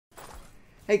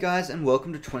Hey guys, and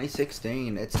welcome to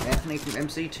 2016. It's Anthony from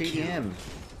MCTDM.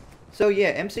 So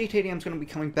yeah, MCTDM is going to be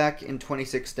coming back in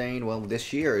 2016, well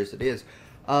this year as it is.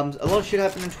 A lot of shit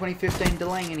happened in 2015,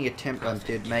 delaying any attempt I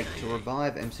did make to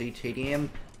revive MCTDM,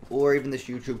 or even this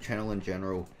YouTube channel in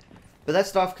general. But that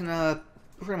stuff can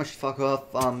pretty much fuck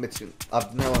off. I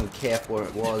no longer care for what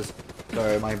it was,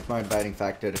 so my motivating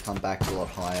factor to come back is a lot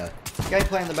higher.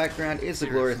 Gameplay in the background is the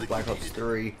glorious Black Ops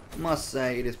 3. Must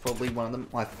say, it is probably one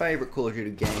of my favourite Call of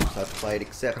Duty games I've played,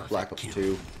 except Black Ops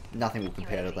 2. Nothing will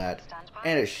compare to that.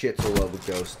 And it shits all over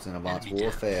Ghosts and Advanced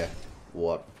Warfare.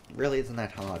 What? Really isn't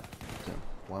that hard? So,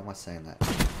 why am I saying that?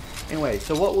 Anyway,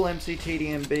 so what will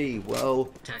MCTDM be? Well,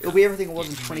 it'll be everything it was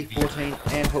in 2014,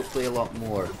 and hopefully a lot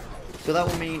more. So that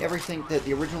will mean everything that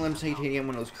the original MCTDM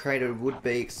when it was created would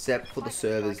be, except for the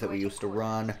servers that we used to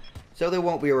run. So there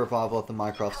won't be a revival of the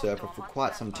Minecraft server for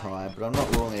quite some time, but I'm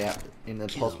not ruling it out in the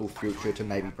possible future to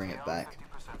maybe bring it back.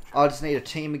 I just need a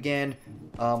team again.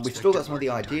 We've still got some of the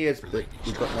ideas, but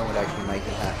we've got no one to actually make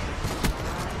it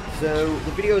happen. So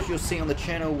the videos you'll see on the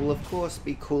channel will of course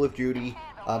be Call of Duty.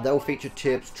 They will feature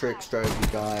tips, tricks,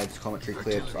 strategy guides, commentary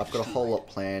clips. I've got a whole lot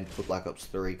planned for Black Ops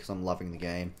 3 because I'm loving the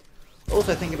game.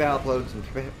 Also think about uploading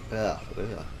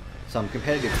some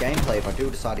competitive gameplay if I do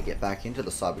decide to get back into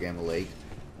the Cyber Gamer League.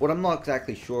 What I'm not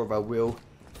exactly sure if I will.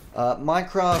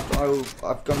 Minecraft,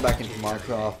 I've gone back into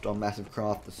Minecraft on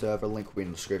MassiveCraft, the server, link will be in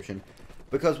the description.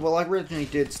 Because, well, I originally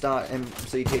did start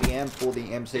MCTDM for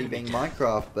the MC being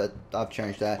Minecraft, but I've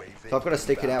changed that. So I've got to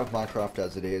stick it out with Minecraft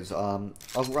as it is. I'll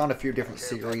run a few different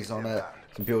series on it,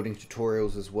 some building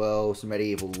tutorials as well, some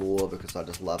medieval lore, because I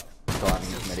just love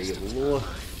diving into medieval lore.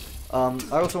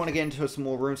 I also want to get into some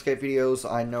more RuneScape videos.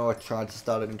 I know I tried to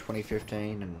start it in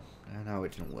 2015, and I know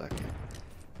it didn't work out.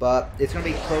 But it's going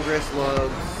to be progress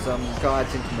logs, some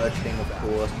guides into merchanting, of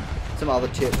course, some other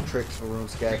tips and tricks for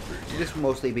RuneScape. This will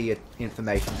mostly be an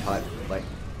information type, like,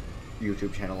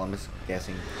 YouTube channel, I'm just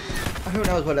guessing. Who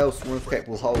knows what else RuneScape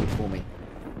will hold for me.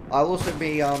 I'll also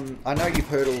be, I know you've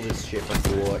heard all this shit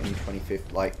before in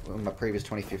 2015, like, in my previous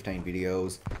 2015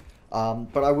 videos.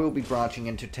 But I will be branching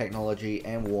into technology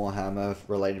and Warhammer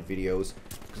related videos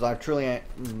because I truly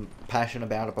am passionate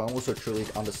about it, but I'm also truly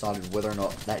undecided whether or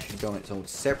not that should go on its own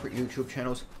separate YouTube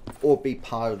channels or be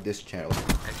part of this channel.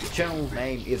 The channel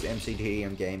name is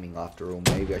MCTDM Gaming after all.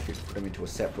 Maybe I should put them into a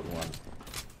separate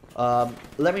one.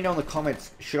 Let me know in the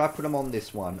comments, should I put them on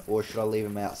this one or should I leave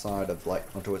them outside of, like,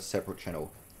 onto a separate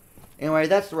channel? Anyway,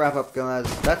 that's the wrap up, guys.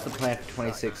 That's the plan for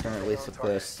 2016, or at least the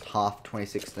first half of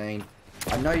 2016.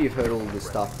 I know you've heard all of this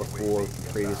stuff before in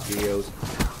previous videos,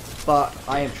 but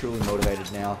I am truly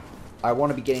motivated now. I want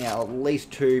to be getting out at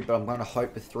least 2, but I'm going to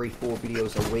hope for 3-4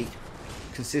 videos a week.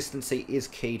 Consistency is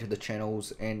key to the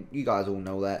channels, and you guys all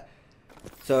know that.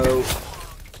 So,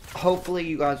 hopefully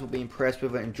you guys will be impressed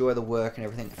with it, enjoy the work and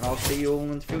everything, and I'll see you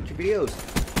all in future videos.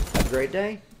 Have a great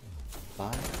day.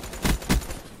 Bye.